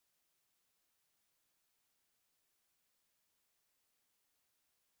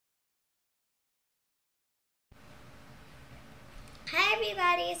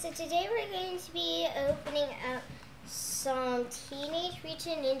everybody, so today we're going to be opening up some Teenage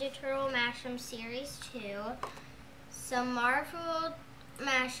Mutant Ninja Turtle Mashem Series 2, some Marvel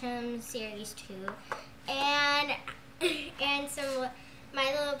Mashem Series 2, and some My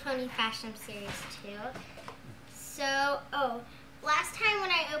Little Pony Fashion Series 2. So, last time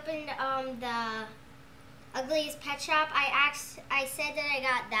when I opened the Ugliest Pet Shop, I said that I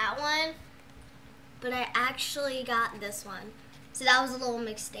got that one, but I actually got this one. So that was a little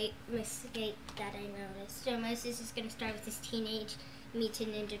mistake that I noticed. So Moses is going to start with this Teenage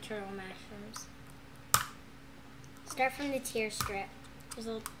Mutant Ninja Turtle Mashems. Start from the tear strip. There's a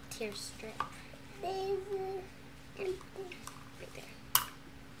little tear strip. Right there.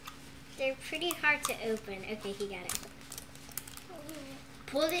 They're pretty hard to open. Okay, he got it.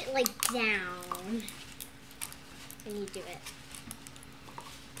 Pull it like down. And you do it.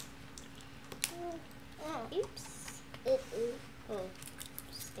 Oops. Oh,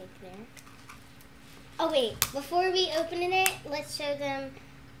 stake there. Oh wait, before we open it, let's show them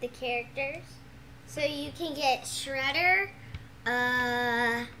the characters. So you can get Shredder.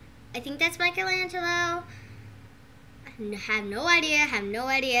 I think that's Michelangelo. I have no idea.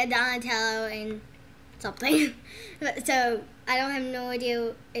 Donatello and something. So I don't have no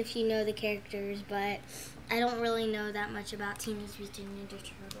idea if you know the characters, but I don't really know that much about Teenage Mutant Ninja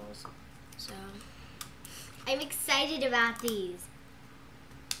Turtles. So I'm excited about these.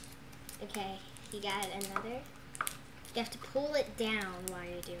 Okay, you got another. You have to pull it down while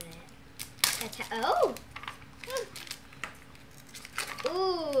you're doing it. Oh!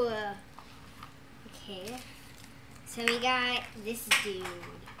 Ooh! Okay. So we got this dude.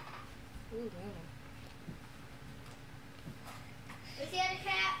 Ooh, no. Where's the other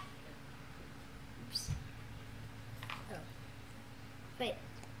crap? Oops. Oh. But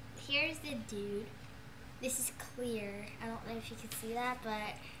here's the dude. This is clear. I don't know if you can see that, but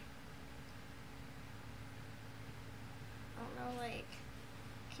I don't know, like,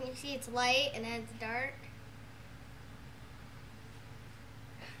 can you see it's light and then it's dark?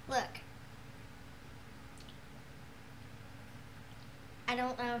 Look. I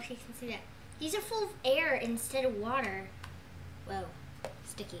don't know if you can see that. These are full of air instead of water. Whoa,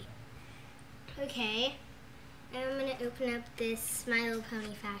 sticky. Okay, now I'm gonna open up this My Little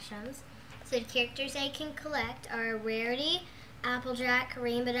Pony Fashions. So the characters I can collect are Rarity, Applejack,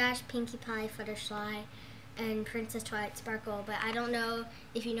 Rainbow Dash, Pinkie Pie, Fluttershy, and Princess Twilight Sparkle. But I don't know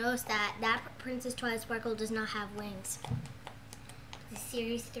if you noticed that Princess Twilight Sparkle does not have wings. This is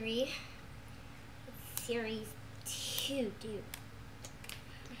Series 3. It's Series 2, dude.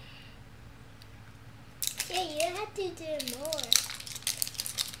 Yeah, you have to do more.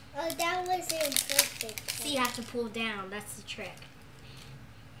 Oh, that wasn't perfect. So you have to pull down. That's the trick.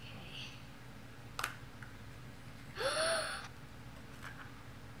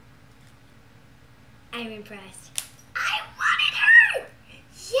 I'm impressed. I wanted her!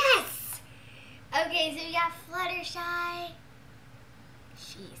 Yes! Okay, so we got Fluttershy.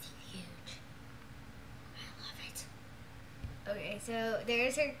 She's huge. I love it. Okay, so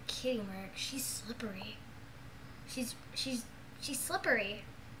there's her kitty mark. She's slippery. She's slippery.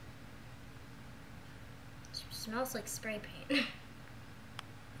 She smells like spray paint.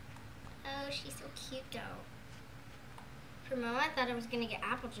 Oh, she's so cute though. For a moment, I thought I was gonna get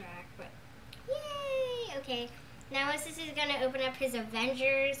Applejack, but yay! Okay, now this is gonna open up his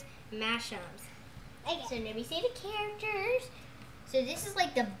Avengers Mashems. Okay. So let me see the characters. So this is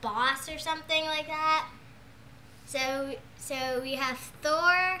like the boss or something like that. So we have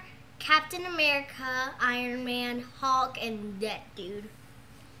Thor, Captain America, Iron Man, Hulk, and that dude.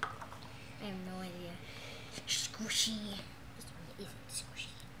 I have no idea. Squishy. This one isn't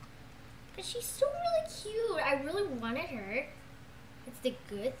squishy. But she's still really cute. I really wanted her. It's the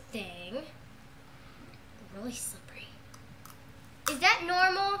good thing. Really slippery. Is that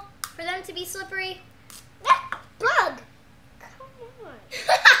normal for them to be slippery? That bug! Come on.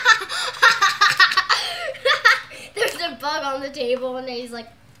 There's a bug on the table and he's like,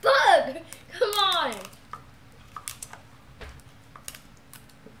 bug! Come on!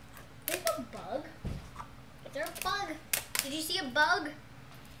 There's a bug. Is there a bug? Did you see a bug?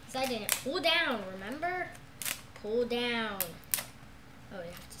 Because I didn't. Pull down, remember? Pull down. Oh,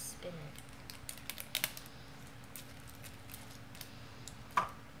 you have to spin it.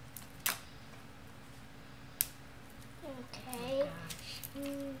 Okay.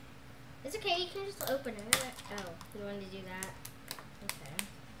 Oh, it's okay, you can just open it. Oh, you wanted to do that? Okay.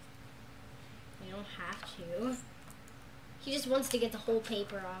 You don't have to. He just wants to get the whole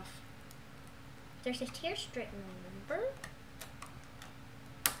paper off. There's a tear strip, remember?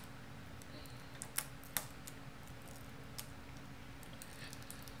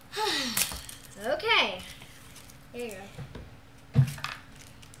 Okay. Here you go.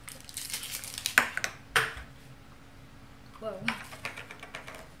 Whoa.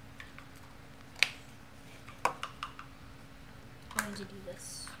 How did you do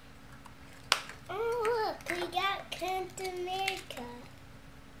this? Oh, look, we got Captain America.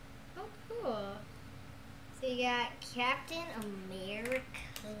 Oh, cool. So you got Captain America.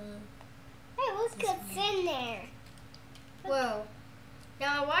 Hey, look what's in there. Whoa.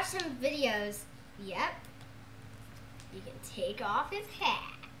 Now I watched some videos. Yep. You can take off his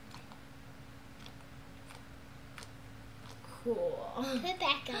hat. Cool. Put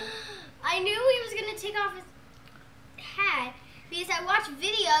back on. I knew he was going to take off his hat because I watched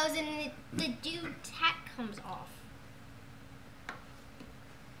videos and the dude's hat comes off.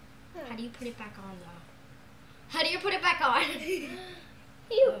 How do you put it back on though? How do you put it back on? You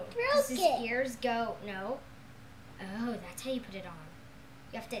Does broke his it. ears go? No. Oh, that's how you put it on.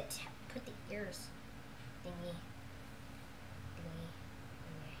 You have to put the ears thingy.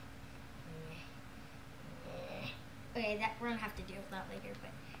 Okay, that we're gonna have to deal with that later,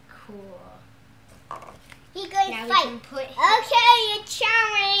 but cool. He going Now to we fight. can put Okay, a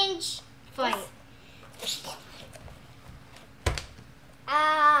challenge. fight.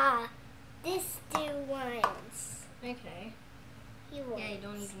 This dude wins. Okay. He wins. Yeah, you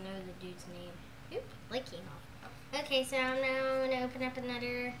don't even know the dude's name. Oop, light came off. Okay, so now I'm gonna open up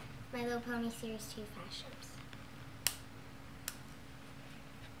another My Little Pony Series 2 fashions.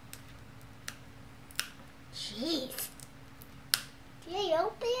 Jeez. Yeah,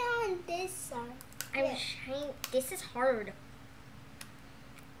 open on this side. I'm trying. This is hard.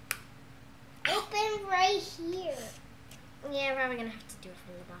 Open right here. Yeah, probably gonna have to do it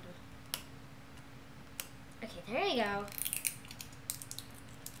from the bottom. Okay, there you go.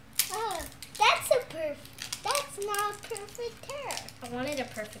 Oh, that's not a perfect hair. I wanted a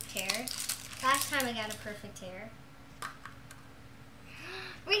perfect hair. Last time I got a perfect hair.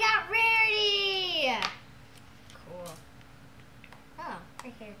 We got Rarity! Cool. Oh, her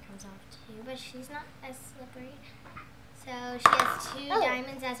hair comes off too, but she's not as slippery. So she has 2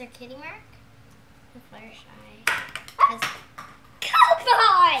 diamonds as her kitty mark. The Fluttershy has Come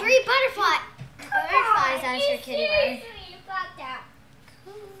on! 3 butterflies as her kitty mark. Seriously about that.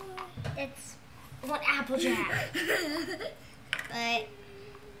 Cool. It's one Applejack. But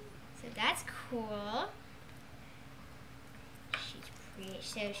so that's cool. She's pretty,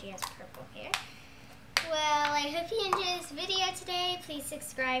 so she has purple hair. Well, I hope you enjoyed this video today. Please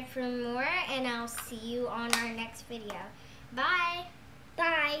subscribe for more, and I'll see you on our next video. Bye.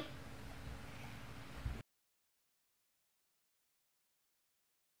 Bye.